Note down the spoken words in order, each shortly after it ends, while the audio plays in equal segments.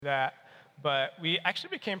that, but we actually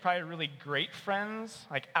became probably really great friends,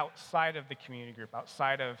 like outside of the community group,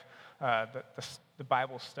 outside of the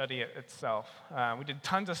Bible study itself. We did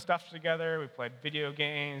tons of stuff together. We played video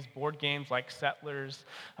games, board games like Settlers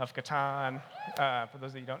of Catan, for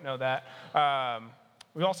those of you who don't know that.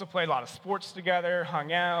 We also played a lot of sports together,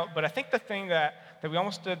 hung out, but I think the thing that we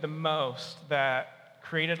almost did the most that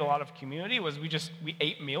created a lot of community was we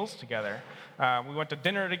ate meals together. We went to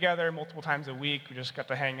dinner together multiple times a week. We just got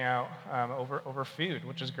to hang out over food,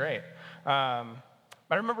 which is great. But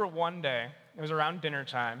I remember one day, it was around dinner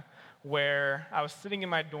time, where I was sitting in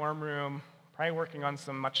my dorm room, probably working on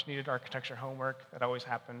some much-needed architecture homework that always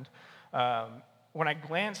happened. When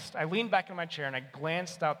I leaned back in my chair and I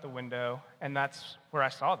glanced out the window, and that's where I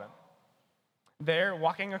saw them. There,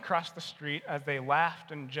 walking across the street as they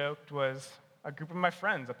laughed and joked, was a group of my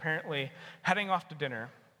friends, apparently heading off to dinner.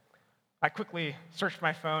 I quickly searched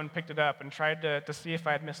my phone, picked it up, and tried to see if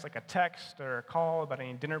I had missed like a text or a call about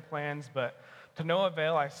any dinner plans, but to no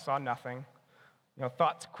avail, I saw nothing.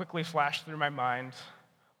 Thoughts quickly flashed through my mind.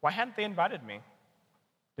 Why hadn't they invited me?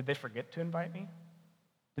 Did they forget to invite me?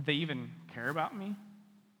 Did they even care about me?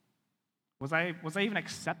 Was I even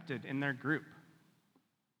accepted in their group?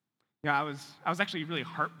 I was actually really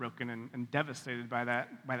heartbroken and devastated by that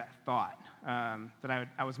thought, that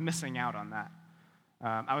I was missing out on that.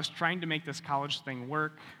 I was trying to make this college thing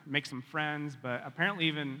work, make some friends, but apparently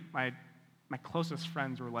even my closest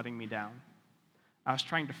friends were letting me down. I was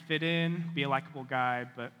trying to fit in, be a likable guy,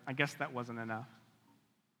 but I guess that wasn't enough.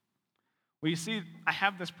 Well, you see, I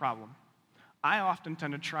have this problem. I often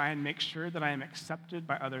tend to try and make sure that I am accepted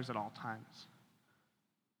by others at all times.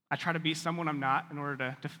 I try to be someone I'm not in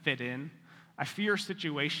order to fit in. I fear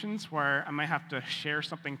situations where I might have to share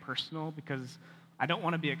something personal because I don't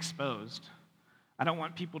want to be exposed. I don't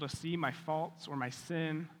want people to see my faults or my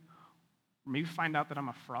sin, or maybe find out that I'm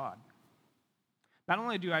a fraud. Not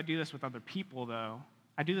only do I do this with other people, though,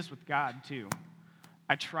 I do this with God, too.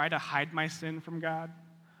 I try to hide my sin from God.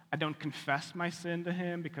 I don't confess my sin to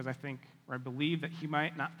Him because I believe that He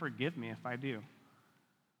might not forgive me if I do.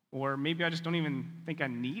 Or maybe I just don't even think I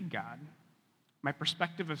need God. My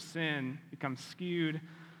perspective of sin becomes skewed.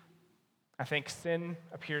 I think sin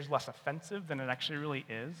appears less offensive than it actually really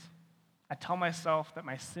is. I tell myself that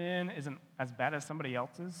my sin isn't as bad as somebody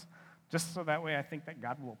else's, just so that way I think that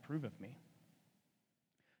God will approve of me.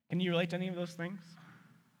 Can you relate to any of those things?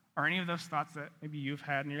 Or any of those thoughts that maybe you've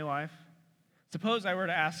had in your life? Suppose I were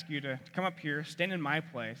to ask you to come up here, stand in my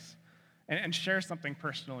place, and share something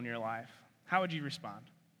personal in your life. How would you respond?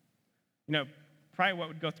 Probably what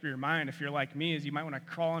would go through your mind if you're like me is you might want to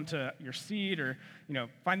crawl into your seat or,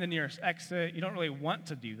 find the nearest exit. You don't really want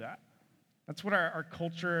to do that. That's what our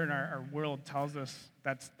culture and our world tells us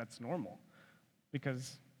that's normal,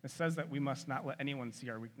 because it says that we must not let anyone see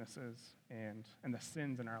our weaknesses and the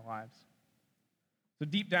sins in our lives. So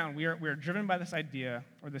deep down, we are driven by this idea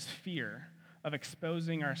or this fear of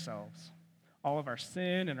exposing ourselves, all of our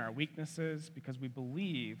sin and our weaknesses, because we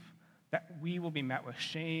believe that we will be met with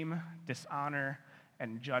shame, dishonor,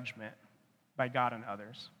 and judgment by God and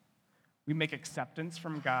others. We make acceptance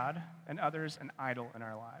from God and others an idol in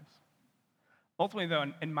our lives. Ultimately,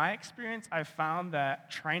 though, in my experience, I've found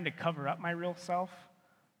that trying to cover up my real self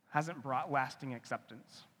hasn't brought lasting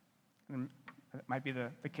acceptance. And it might be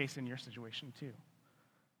the case in your situation, too.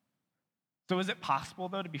 So is it possible,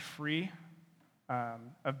 though, to be free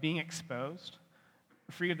of being exposed?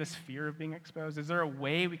 Free of this fear of being exposed? Is there a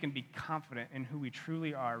way we can be confident in who we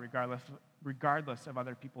truly are, regardless of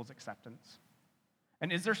other people's acceptance?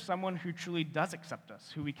 And is there someone who truly does accept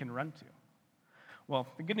us, who we can run to? Well,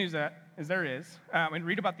 the good news is there is. And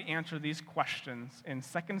read about the answer to these questions in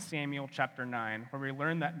 2 Samuel chapter 9, where we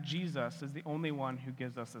learn that Jesus is the only one who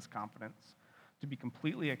gives us this confidence to be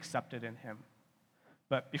completely accepted in Him.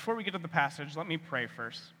 But before we get to the passage, let me pray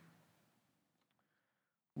first.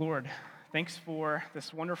 Lord, thanks for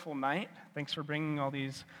this wonderful night. Thanks for bringing all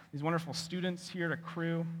these wonderful students here to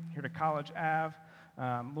Cru, here to College Ave.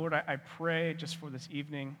 Lord, I pray just for this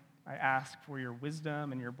evening. I ask for your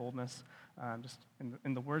wisdom and your boldness just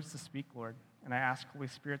in the words to speak, Lord. And I ask, Holy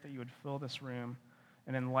Spirit, that you would fill this room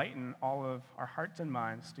and enlighten all of our hearts and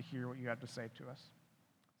minds to hear what you have to say to us.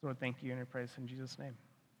 Lord, thank you, and I praise in Jesus' name.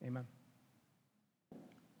 Amen.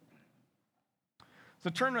 So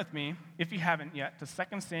turn with me, if you haven't yet, to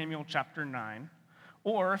 2 Samuel chapter 9.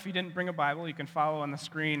 Or if you didn't bring a Bible, you can follow on the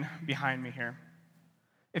screen behind me here.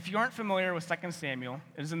 If you aren't familiar with 2 Samuel,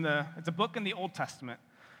 it's a book in the Old Testament.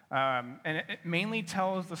 And it mainly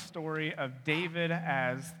tells the story of David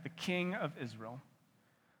as the king of Israel.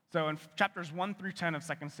 So in chapters 1 through 10 of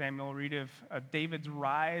 2 Samuel, we'll read of David's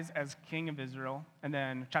rise as king of Israel. And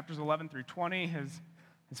then chapters 11 through 20, his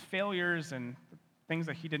failures and things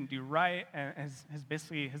that he didn't do right, and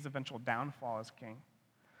basically his eventual downfall as king.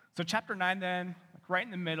 So chapter 9 then, like right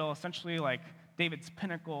in the middle, essentially like David's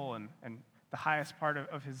pinnacle and the highest part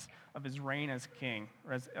of his reign as king,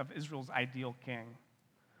 or of Israel's ideal king.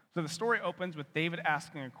 So the story opens with David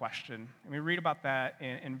asking a question, and we read about that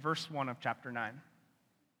in verse 1 of chapter 9.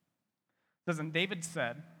 It says, "And David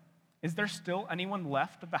said, 'Is there still anyone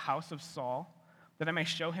left of the house of Saul, that I may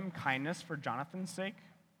show him kindness for Jonathan's sake?'"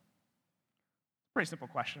 Pretty simple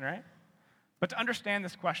question, right? But to understand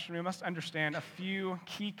this question, we must understand a few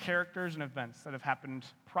key characters and events that have happened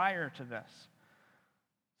prior to this.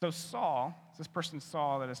 So Saul, this person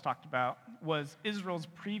Saul that is talked about, was Israel's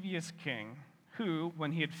previous king, who,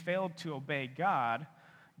 when he had failed to obey God,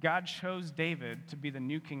 God chose David to be the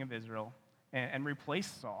new king of Israel and replace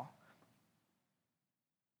Saul.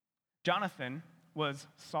 Jonathan was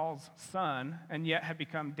Saul's son, and yet had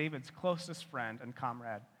become David's closest friend and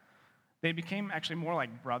comrade. They became actually more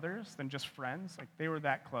like brothers than just friends. Like, they were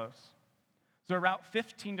that close. So about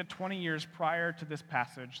 15 to 20 years prior to this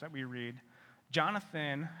passage that we read,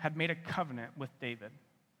 Jonathan had made a covenant with David.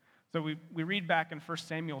 So we read back in 1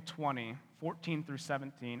 Samuel 20, 14 through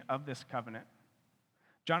 17 of this covenant.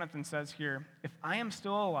 Jonathan says here, "If I am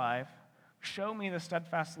still alive, show me the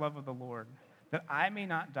steadfast love of the Lord, that I may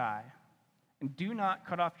not die. And do not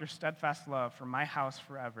cut off your steadfast love from my house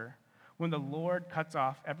forever, when the Lord cuts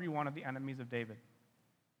off every one of the enemies of David."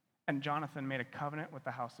 And Jonathan made a covenant with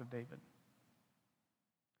the house of David.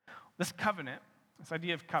 This covenant, this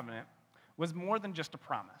idea of covenant, was more than just a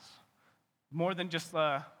promise, more than just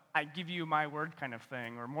a "I give you my word" kind of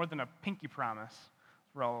thing, or more than a pinky promise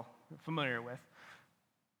we're all familiar with.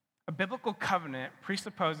 A biblical covenant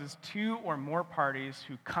presupposes two or more parties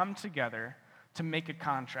who come together to make a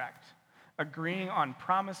contract, agreeing on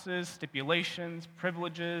promises, stipulations,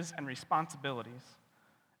 privileges, and responsibilities.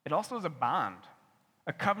 It also is a bond.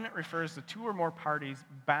 A covenant refers to two or more parties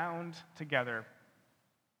bound together.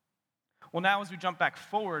 Well, now as we jump back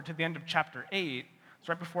forward to the end of chapter 8,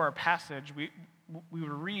 so right before our passage, we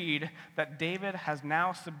read that David has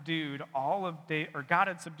now subdued God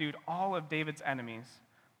had subdued all of David's enemies,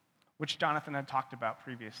 which Jonathan had talked about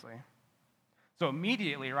previously. So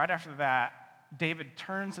immediately, right after that, David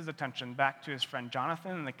turns his attention back to his friend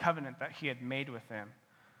Jonathan and the covenant that he had made with him.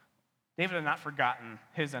 David had not forgotten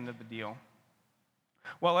his end of the deal.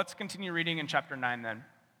 Well, let's continue reading in chapter 9 then.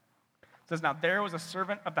 It says, "Now there was a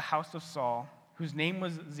servant of the house of Saul, whose name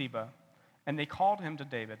was Ziba, and they called him to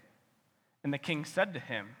David. And the king said to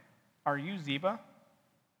him, 'Are you Ziba?'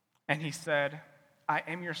 And he said, 'I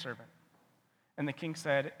am your servant.' And the king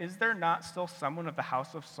said, 'Is there not still someone of the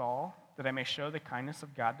house of Saul, that I may show the kindness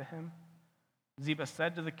of God to him?' Ziba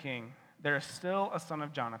said to the king, 'There is still a son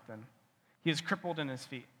of Jonathan. He is crippled in his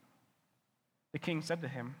feet.' The king said to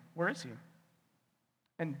him, 'Where is he?'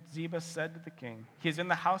 And Ziba said to the king, 'He is in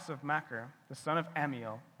the house of Machir, the son of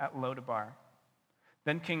Ammiel, at Lo-debar.'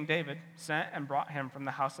 Then King David sent and brought him from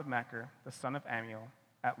the house of Machir, the son of Ammiel,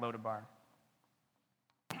 at Lo-debar."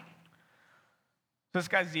 So this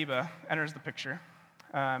guy Ziba enters the picture,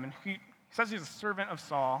 and he says he's a servant of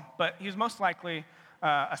Saul, but he's most likely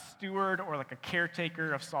a steward or like a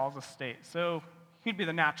caretaker of Saul's estate. So he'd be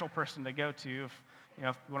the natural person to go to if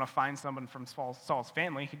you want to find someone from Saul's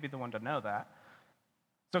family. He'd be the one to know that.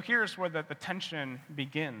 So here's where the tension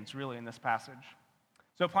begins, really, in this passage.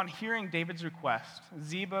 So upon hearing David's request,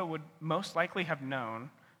 Ziba would most likely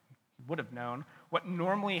would have known what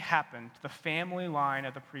normally happened to the family line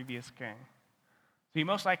of the previous king. So he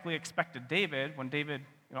most likely expected David, when David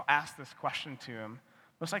asked this question to him,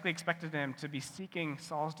 most likely expected him to be seeking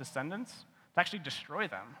Saul's descendants to actually destroy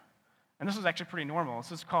them. And this was actually pretty normal.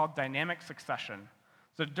 This is called dynamic succession.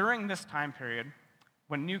 So during this time period,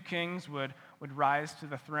 when new kings would rise to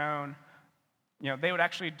the throne, they would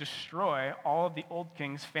actually destroy all of the old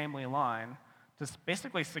king's family line to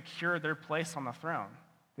basically secure their place on the throne.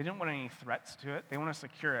 They didn't want any threats to it. They want to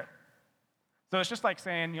secure it. So it's just like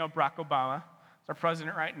saying, Barack Obama is our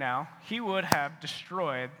president right now. He would have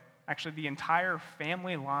destroyed actually the entire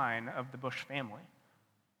family line of the Bush family.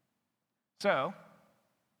 So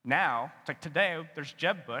now, it's like today, there's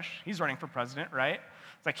Jeb Bush. He's running for president, right?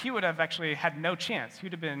 It's like he would have actually had no chance. He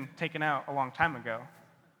would have been taken out a long time ago.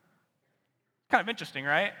 Kind of interesting,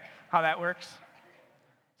 right? How that works.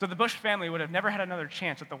 So the Bush family would have never had another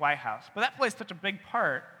chance at the White House. But that plays such a big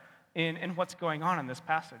part in what's going on in this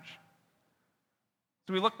passage.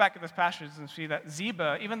 So we look back at this passage and see that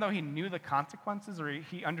Ziba, even though he knew the consequences or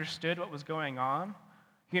he understood what was going on,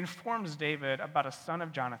 he informs David about a son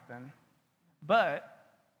of Jonathan. But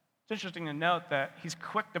it's interesting to note that he's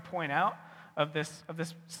quick to point out of this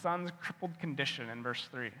son's crippled condition in verse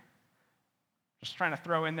 3. Just trying to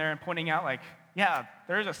throw in there and pointing out, like, yeah,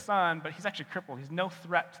 there is a son, but he's actually crippled. He's no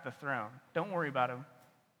threat to the throne. Don't worry about him.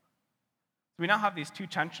 So we now have these two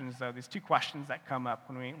tensions, though, these two questions that come up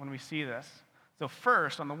when we see this. So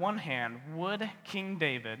first, on the one hand, would King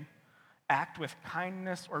David act with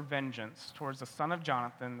kindness or vengeance towards the son of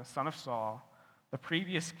Jonathan, the son of Saul, the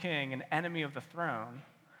previous king, an enemy of the throne?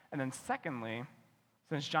 And then secondly,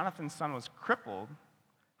 since Jonathan's son was crippled,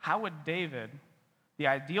 how would David, the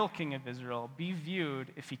ideal king of Israel, be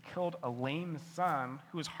viewed if he killed a lame son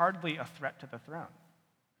who was hardly a threat to the throne?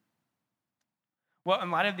 Well,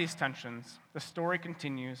 in light of these tensions, the story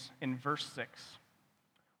continues in verse 6,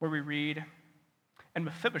 where we read, "And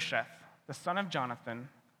Mephibosheth, the son of Jonathan,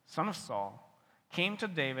 son of Saul, came to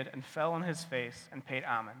David and fell on his face and paid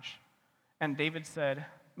homage. And David said,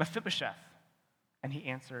 'Mephibosheth.' And he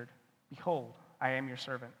answered, 'Behold, I am your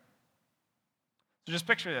servant.'" So just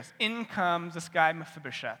picture this. In comes this guy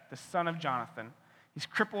Mephibosheth, the son of Jonathan. He's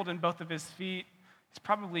crippled in both of his feet. He's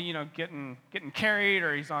probably, getting carried,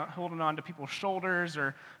 or he's holding on to people's shoulders,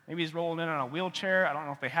 or maybe he's rolling in on a wheelchair. I don't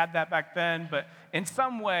know if they had that back then, but in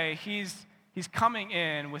some way, he's coming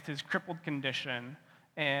in with his crippled condition,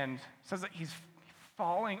 and says that he's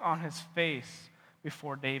falling on his face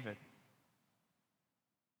before David.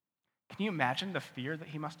 Can you imagine the fear that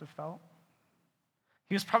he must have felt?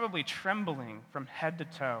 He was probably trembling from head to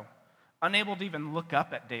toe, unable to even look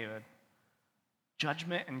up at David.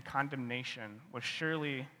 Judgment and condemnation was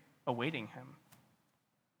surely awaiting him.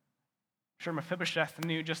 Sure, Mephibosheth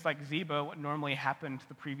knew, just like Ziba, what normally happened to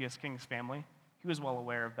the previous king's family. He was well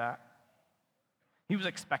aware of that. He was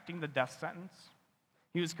expecting the death sentence.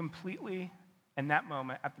 He was completely, in that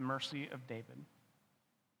moment, at the mercy of David.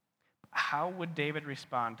 How would David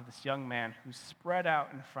respond to this young man who's spread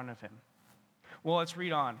out in front of him? Well, let's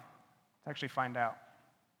read on to actually find out.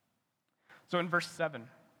 So in verse 7,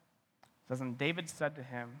 it says, "And David said to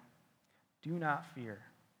him, 'Do not fear,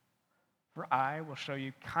 for I will show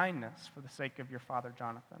you kindness for the sake of your father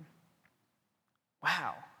Jonathan.'"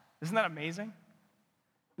 Wow, isn't that amazing?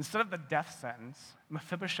 Instead of the death sentence,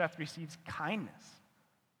 Mephibosheth receives kindness.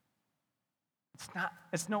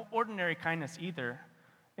 It's no ordinary kindness either.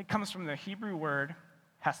 It comes from the Hebrew word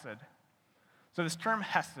hesed. So this term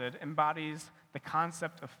hesed embodies the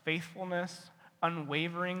concept of faithfulness,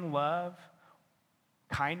 unwavering love,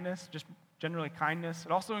 kindness, just generally kindness.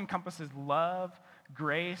 It also encompasses love,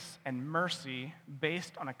 grace, and mercy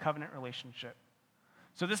based on a covenant relationship.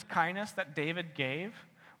 So this kindness that David gave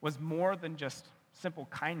was more than just simple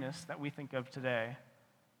kindness that we think of today.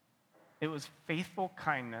 It was faithful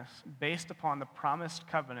kindness based upon the promised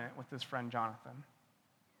covenant with his friend Jonathan.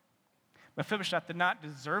 Mephibosheth did not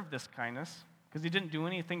deserve this kindness because he didn't do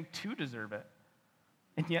anything to deserve it.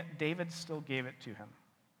 And yet David still gave it to him.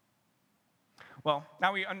 Well,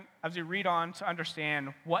 now as we read on to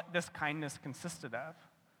understand what this kindness consisted of.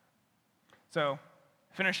 So,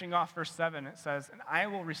 finishing off verse 7, it says, "And I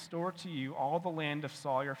will restore to you all the land of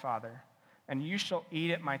Saul your father, and you shall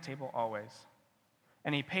eat at my table always."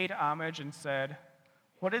 And he paid homage and said,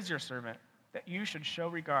 "What is your servant, that you should show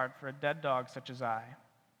regard for a dead dog such as I?"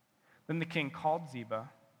 Then the king called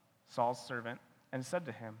Ziba, Saul's servant, and said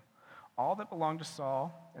to him, "All that belonged to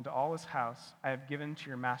Saul and to all his house I have given to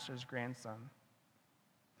your master's grandson.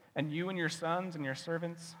 And you and your sons and your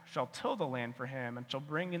servants shall till the land for him and shall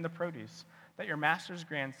bring in the produce, that your master's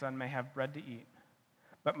grandson may have bread to eat.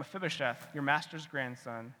 But Mephibosheth, your master's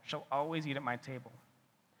grandson, shall always eat at my table."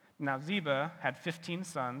 Now Ziba had 15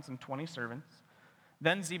 sons and 20 servants.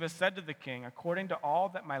 Then Ziba said to the king, "According to all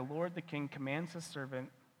that my lord the king commands his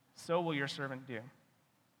servant, so will your servant do."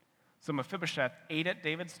 So Mephibosheth ate at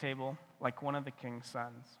David's table like one of the king's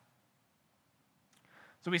sons.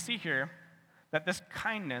 So we see here that this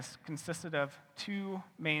kindness consisted of two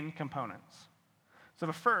main components. So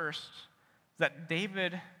the first is that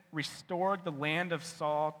David restored the land of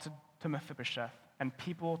Saul to Mephibosheth and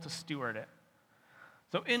people to steward it.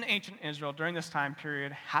 So in ancient Israel, during this time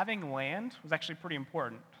period, having land was actually pretty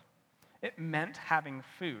important. It meant having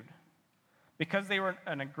food. Because they were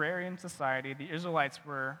an agrarian society, the Israelites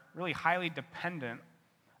were really highly dependent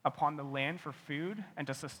upon the land for food and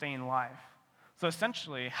to sustain life. So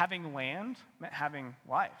essentially, having land meant having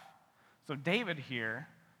life. So David here,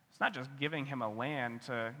 it's not just giving him a land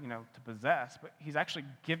to possess, but he's actually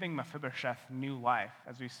giving Mephibosheth new life,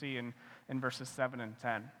 as we see in verses 7 and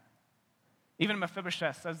 10. Even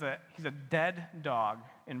Mephibosheth says that he's a dead dog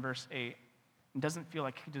in verse 8 and doesn't feel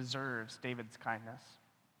like he deserves David's kindness.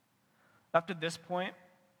 Up to this point,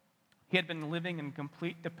 He had been living in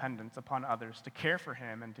complete dependence upon others to care for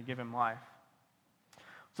him and to give him life.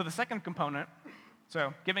 So the second component,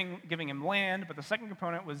 giving him land, but the second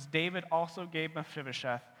component was David also gave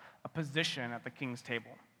Mephibosheth a position at the king's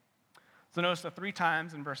table. So notice the 3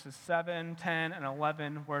 times in verses 7, 10, and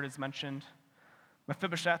 11 where it is mentioned,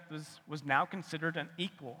 Mephibosheth was now considered an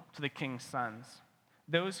equal to the king's sons,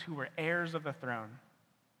 those who were heirs of the throne.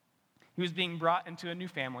 He was being brought into a new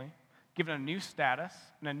family, given a new status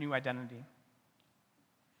and a new identity.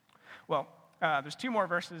 Well, there's 2 more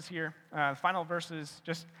verses here. The final verses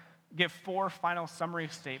just give 4 final summary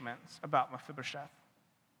statements about Mephibosheth.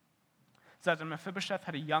 It says, and Mephibosheth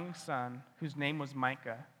had a young son whose name was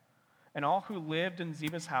Micah, and all who lived in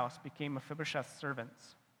Ziba's house became Mephibosheth's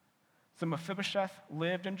servants. So Mephibosheth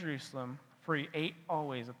lived in Jerusalem, for he ate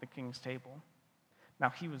always at the king's table. Now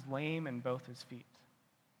he was lame in both his feet.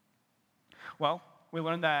 Well, we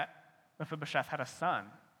learned that Mephibosheth had a son,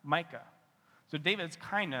 Micah. So David's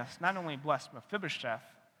kindness not only blessed Mephibosheth,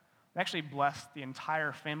 it actually blessed the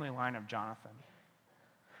entire family line of Jonathan.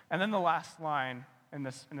 And then the last line in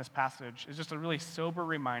this passage is just a really sober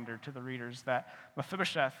reminder to the readers that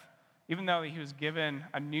Mephibosheth, even though he was given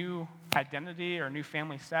a new identity or a new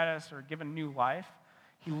family status or given new life,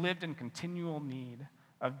 he lived in continual need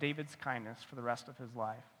of David's kindness for the rest of his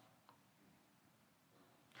life.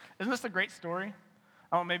 Isn't this a great story?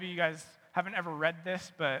 I don't know, maybe you guys haven't ever read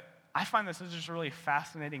this, but I find this is just a really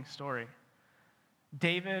fascinating story.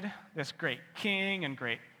 David, this great king and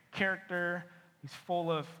great character, he's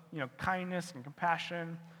full of kindness and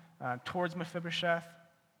compassion towards Mephibosheth.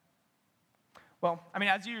 Well, I mean,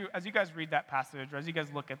 as you guys read that passage, or as you guys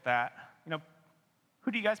look at that,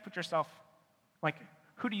 who do you guys put yourself,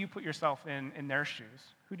 who do you put yourself in their shoes?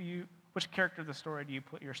 Which character of the story do you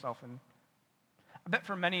put yourself in? I bet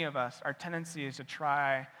for many of us, our tendency is to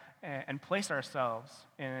try and place ourselves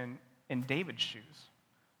in David's shoes.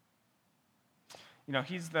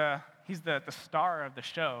 He's the star of the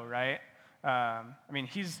show, right?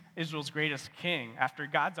 He's Israel's greatest king after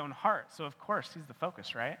God's own heart, so of course he's the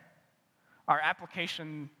focus, right? Our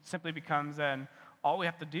application simply becomes then all we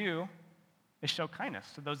have to do is show kindness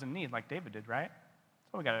to those in need, like David did, right?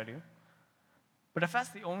 That's what we got to do. But if that's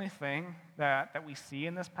the only thing that we see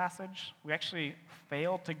in this passage, we actually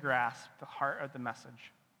fail to grasp the heart of the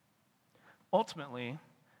message. Ultimately,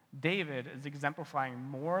 David is exemplifying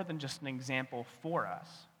more than just an example for us.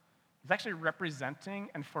 He's actually representing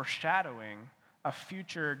and foreshadowing a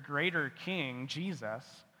future greater king, Jesus,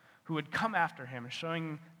 who would come after him,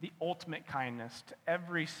 showing the ultimate kindness to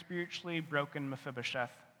every spiritually broken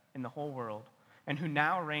Mephibosheth in the whole world, and who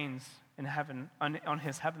now reigns in heaven on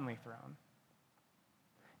his heavenly throne.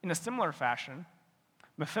 In a similar fashion,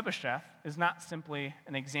 Mephibosheth is not simply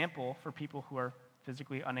an example for people who are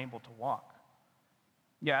physically unable to walk.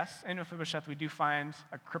 Yes, in Mephibosheth we do find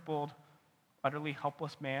a crippled, utterly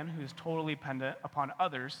helpless man who is totally dependent upon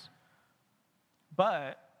others,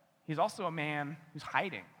 but he's also a man who's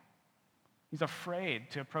hiding. He's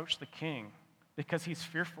afraid to approach the king because he's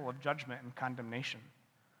fearful of judgment and condemnation,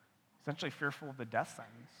 essentially fearful of the death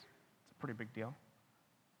sentence. It's a pretty big deal.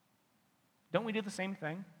 Don't we do the same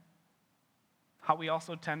thing? How we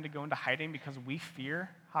also tend to go into hiding because we fear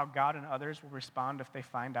how God and others will respond if they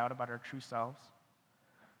find out about our true selves.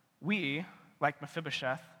 We, like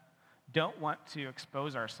Mephibosheth, don't want to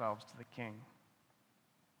expose ourselves to the king.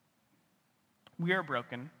 We are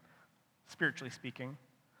broken, spiritually speaking,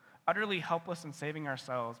 utterly helpless in saving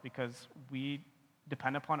ourselves because we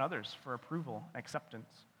depend upon others for approval and acceptance,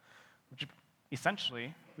 which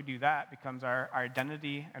essentially, we do that, becomes our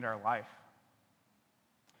identity and our life.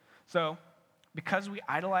 So, because we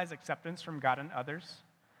idolize acceptance from God and others,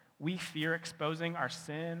 we fear exposing our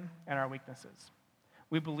sin and our weaknesses.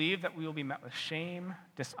 We believe that we will be met with shame,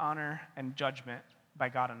 dishonor, and judgment by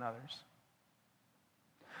God and others.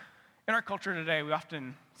 In our culture today, we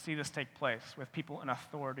often see this take place with people in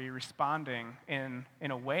authority responding in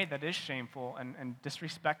a way that is shameful and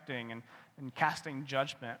disrespecting and casting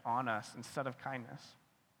judgment on us instead of kindness.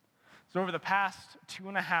 So over the past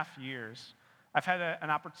 2.5 years, I've had an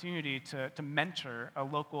opportunity to mentor a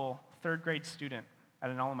local third-grade student at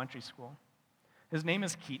an elementary school. His name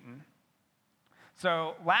is Keaton.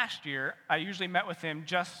 So last year, I usually met with him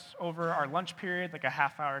just over our lunch period, like a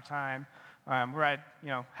half-hour time, where I'd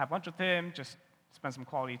have lunch with him, just spend some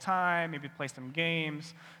quality time, maybe play some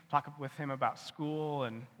games, talk with him about school,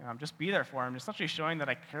 and just be there for him, essentially showing that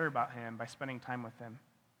I care about him by spending time with him.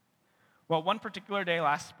 Well, one particular day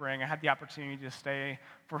last spring, I had the opportunity to stay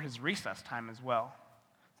for his recess time as well.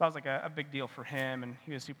 So that was like a big deal for him, and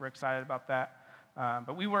he was super excited about that.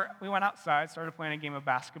 But we went outside, started playing a game of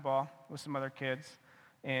basketball with some other kids,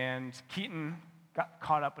 and Keaton got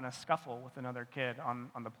caught up in a scuffle with another kid on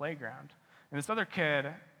the playground. And this other kid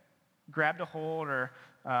grabbed a hold or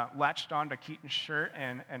latched onto Keaton's shirt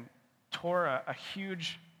and tore a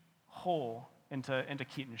huge hole into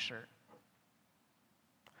Keaton's shirt.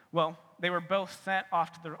 Well, they were both sent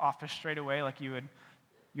off to their office straight away, like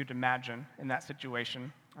you'd imagine in that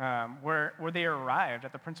situation, where they arrived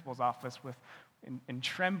at the principal's office in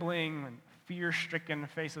trembling and fear-stricken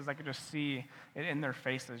faces. I could just see it in their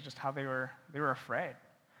faces, just how they were afraid.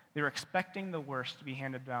 They were expecting the worst to be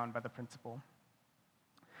handed down by the principal.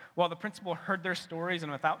 Well, the principal heard their stories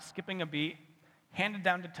and without skipping a beat, handed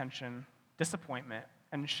down detention, disappointment,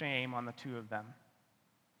 and shame on the two of them.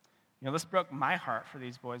 This broke my heart for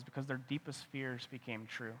these boys because their deepest fears became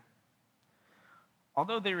true.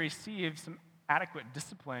 Although they received some adequate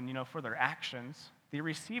discipline, for their actions, they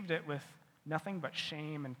received it with nothing but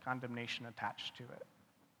shame and condemnation attached to it.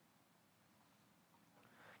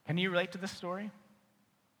 Can you relate to this story?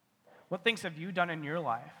 What things have you done in your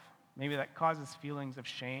life, maybe that causes feelings of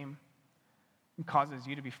shame and causes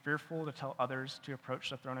you to be fearful to tell others to approach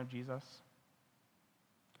the throne of Jesus?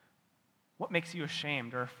 What makes you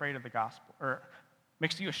ashamed or afraid of the gospel, or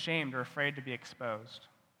makes you ashamed or afraid to be exposed?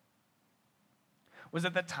 Was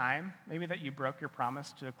it the time, maybe, that you broke your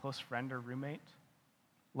promise to a close friend or roommate,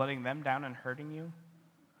 letting them down and hurting you?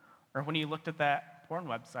 Or when you looked at that porn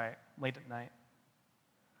website late at night?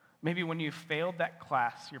 Maybe when you failed that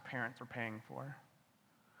class your parents were paying for?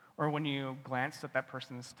 Or when you glanced at that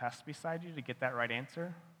person's test beside you to get that right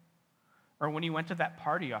answer? Or when you went to that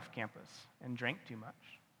party off campus and drank too much?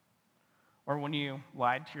 Or when you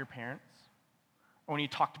lied to your parents? Or when you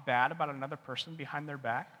talked bad about another person behind their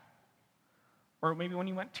back? Or maybe when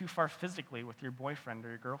you went too far physically with your boyfriend or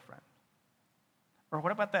your girlfriend? Or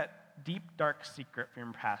what about that deep, dark secret from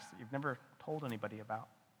your past that you've never told anybody about?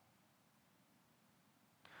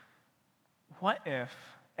 What if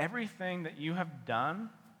everything that you have done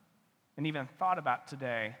and even thought about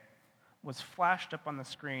today was flashed up on the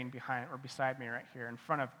screen behind or beside me right here in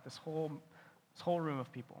front of this whole room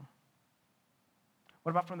of people? What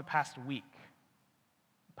about from the past week,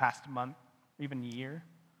 past month, even year?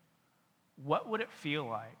 What would it feel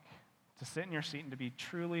like to sit in your seat and to be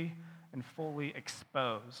truly and fully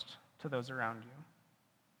exposed to those around you?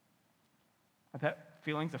 I bet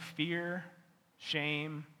feelings of fear,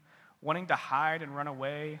 shame, wanting to hide and run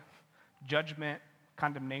away, judgment,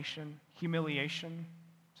 condemnation, humiliation,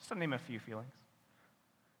 just to name a few feelings.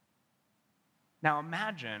 Now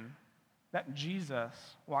imagine that Jesus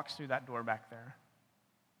walks through that door back there.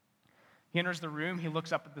 He enters the room, he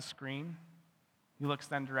looks up at the screen, he looks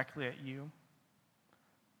then directly at you.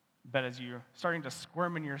 But as you're starting to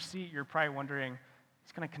squirm in your seat, you're probably wondering,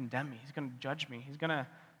 he's going to condemn me, he's going to judge me, he's going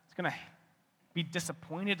to be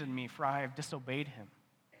disappointed in me for I have disobeyed him,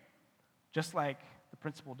 just like the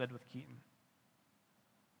principal did with Keaton.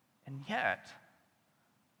 And yet,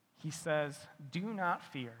 he says, do not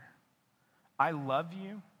fear. I love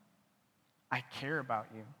you. I care about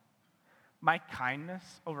you. My kindness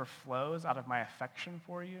overflows out of my affection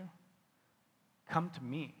for you. Come to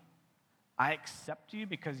me. I accept you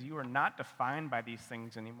because you are not defined by these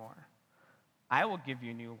things anymore. I will give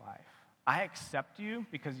you new life. I accept you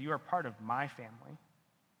because you are part of my family.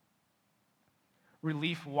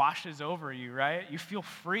 Relief washes over you, right? You feel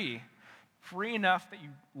free enough that you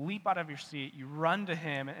leap out of your seat, you run to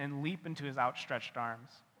him and leap into his outstretched arms,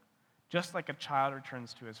 just like a child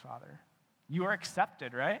returns to his father. You are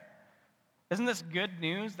accepted, right? Isn't this good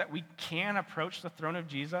news that we can approach the throne of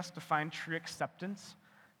Jesus to find true acceptance,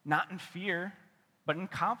 not in fear, but in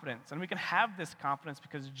confidence? And we can have this confidence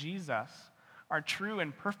because Jesus, our true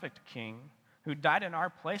and perfect King, who died in our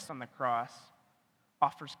place on the cross,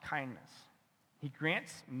 offers kindness. He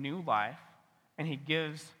grants new life, and he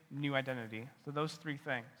gives new identity. So those three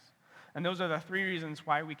things. And those are the three reasons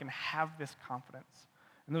why we can have this confidence.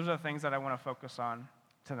 And those are the things that I want to focus on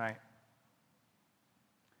tonight.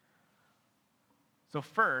 So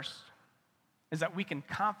first is that we can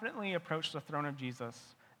confidently approach the throne of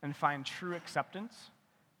Jesus and find true acceptance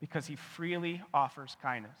because he freely offers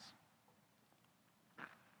kindness.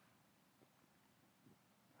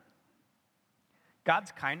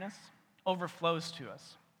 God's kindness overflows to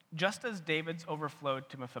us, just as David's overflowed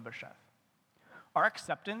to Mephibosheth. Our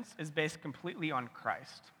acceptance is based completely on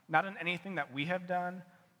Christ, not on anything that we have done,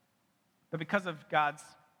 but because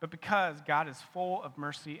God is full of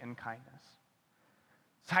mercy and kindness.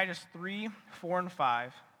 Titus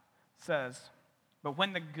 3:4-5 says, "But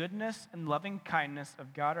when the goodness and loving kindness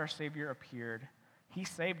of God our Savior appeared, he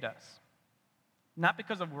saved us, not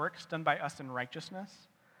because of works done by us in righteousness,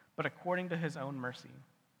 but according to his own mercy."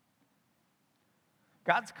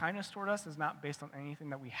 God's kindness toward us is not based on anything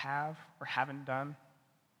that we have or haven't done.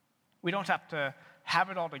 We don't have to have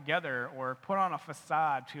it all together or put on a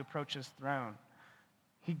facade to approach his throne.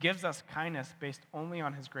 He gives us kindness based only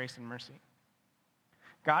on his grace and mercy.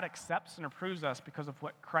 God accepts and approves us because of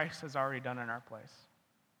what Christ has already done in our place.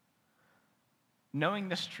 Knowing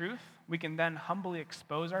this truth, we can then humbly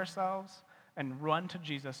expose ourselves and run to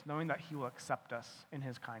Jesus, knowing that he will accept us in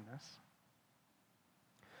his kindness.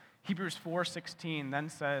 Hebrews 4:16 then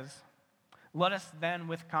says, "Let us then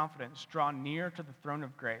with confidence draw near to the throne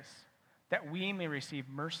of grace, that we may receive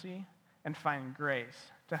mercy and find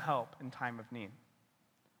grace to help in time of need."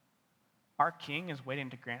 Our King is waiting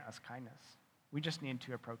to grant us kindness. We just need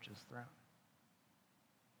to approach his throne.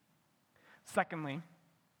 Secondly,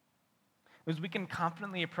 is we can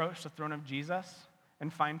confidently approach the throne of Jesus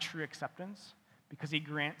and find true acceptance because he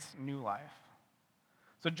grants new life.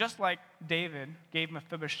 So just like David gave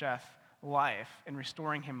Mephibosheth life in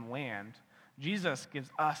restoring him land, Jesus gives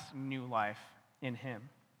us new life in him.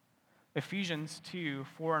 Ephesians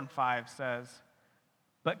 2:4-5 says,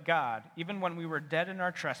 "But God, even when we were dead in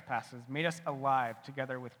our trespasses, made us alive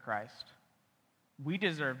together with Christ. We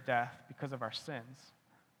deserve death because of our sins."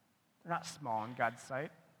 They're not small in God's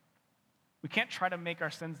sight. We can't try to make our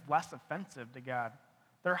sins less offensive to God.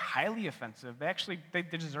 They're highly offensive. They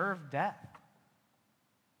deserve death.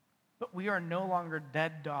 But we are no longer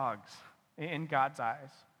dead dogs in God's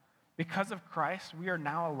eyes. Because of Christ, we are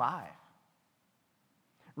now alive.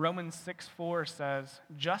 Romans 6:4 says,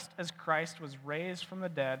 "Just as Christ was raised from the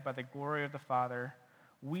dead by the glory of the Father,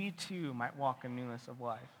 we too might walk in newness of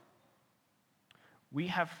life." We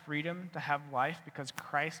have freedom to have life because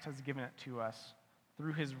Christ has given it to us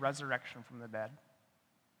through his resurrection from the dead.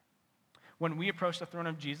 When we approach the throne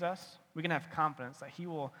of Jesus, we can have confidence that he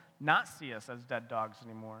will not see us as dead dogs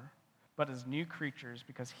anymore, but as new creatures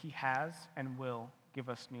because he has and will give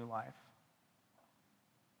us new life.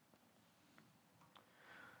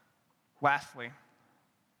 Lastly,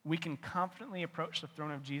 we can confidently approach the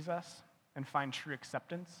throne of Jesus and find true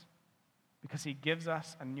acceptance because he gives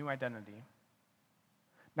us a new identity.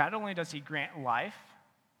 Not only does he grant life,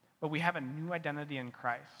 but we have a new identity in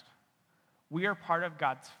Christ. We are part of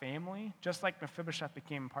God's family, just like Mephibosheth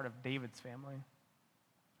became part of David's family.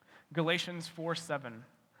 Galatians 4:7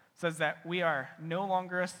 says that we are no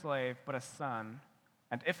longer a slave, but a son,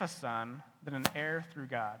 and if a son, then an heir through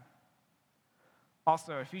God.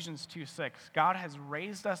 Also, Ephesians 2:6, God has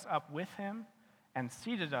raised us up with him and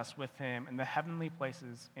seated us with him in the heavenly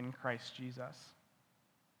places in Christ Jesus.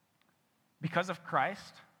 Because of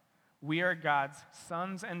Christ, we are God's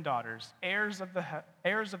sons and daughters, heirs of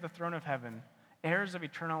the throne of heaven, heirs of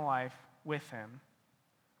eternal life with him.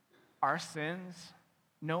 Our sins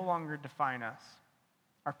no longer define us.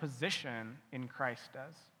 Our position in Christ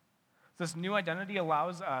does. This new identity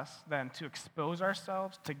allows us then to expose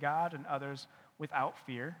ourselves to God and others without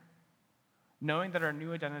fear, knowing that our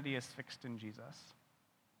new identity is fixed in Jesus.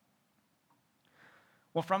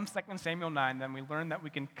 Well, from 2 Samuel 9, then, we learn that we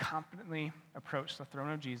can confidently approach the throne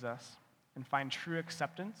of Jesus and find true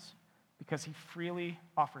acceptance because he freely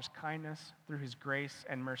offers kindness through his grace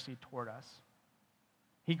and mercy toward us.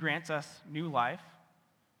 He grants us new life,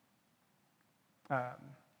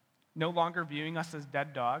 no longer viewing us as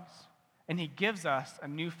dead dogs, and he gives us a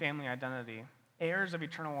new family identity, heirs of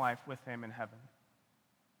eternal life with him in heaven.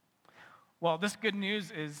 Well, this good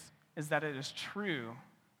news is that it is true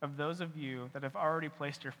of those of you that have already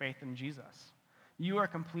placed your faith in Jesus. You are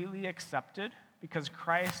completely accepted because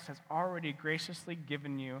Christ has already graciously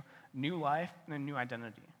given you new life and a new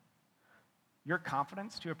identity. Your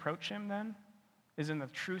confidence to approach him, then, is in the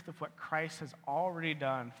truth of what Christ has already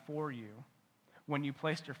done for you when you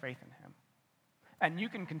placed your faith in him. And you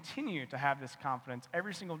can continue to have this confidence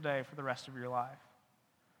every single day for the rest of your life.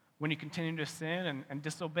 When you continue to sin and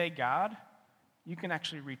disobey God, you can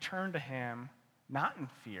actually return to him not in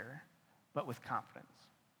fear, but with confidence.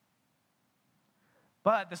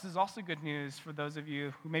 But this is also good news for those of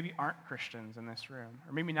you who maybe aren't Christians in this room,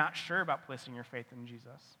 or maybe not sure about placing your faith in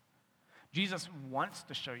Jesus. Jesus wants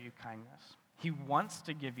to show you kindness. He wants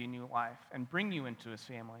to give you new life and bring you into his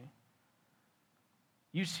family.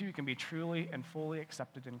 You too can be truly and fully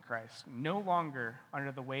accepted in Christ, no longer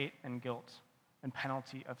under the weight and guilt and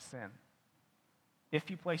penalty of sin. If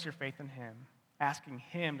you place your faith in him, asking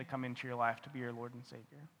him to come into your life to be your Lord and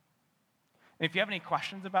Savior. And if you have any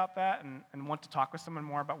questions about that and want to talk with someone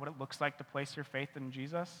more about what it looks like to place your faith in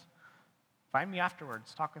Jesus, find me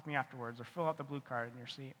afterwards, talk with me afterwards, or fill out the blue card in your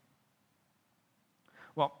seat.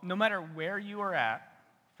 Well, no matter where you are at,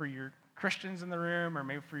 for your Christians in the room or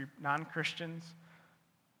maybe for your non-Christians,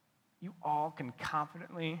 you all can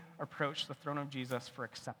confidently approach the throne of Jesus for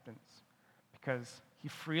acceptance because he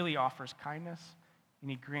freely offers kindness and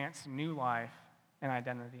he grants new life and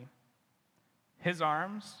identity. His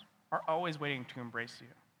arms are always waiting to embrace you.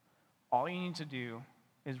 All you need to do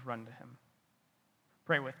is run to him.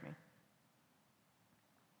 Pray with me.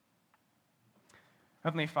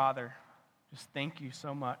 Heavenly Father, just thank you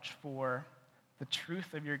so much for the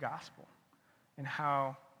truth of your gospel and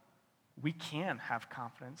how we can have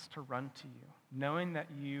confidence to run to you, knowing that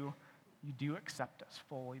you do accept us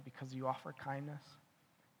fully because you offer kindness,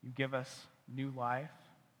 you give us new life,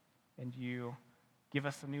 and you give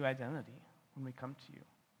us a new identity when we come to you.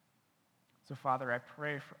 So, Father, I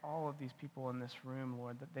pray for all of these people in this room,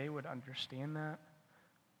 Lord, that they would understand that.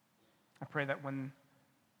 I pray that when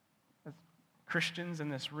as Christians in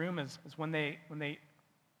this room, as when they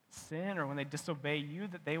sin or when they disobey you,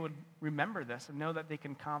 that they would remember this and know that they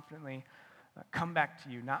can confidently come back to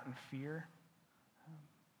you, not in fear,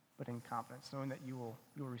 but in confidence, knowing that you will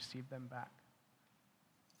receive them back.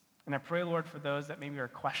 And I pray, Lord, for those that maybe are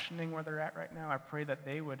questioning where they're at right now, I pray that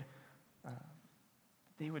they would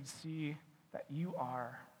see that you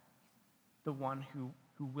are the one who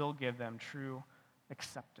will give them true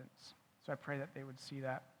acceptance. So I pray that they would see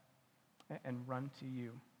that and run to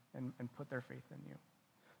you and put their faith in you.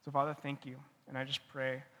 So, Father, thank you. And I just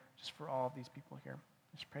pray just for all of these people here.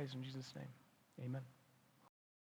 I just praise in Jesus' name. Amen.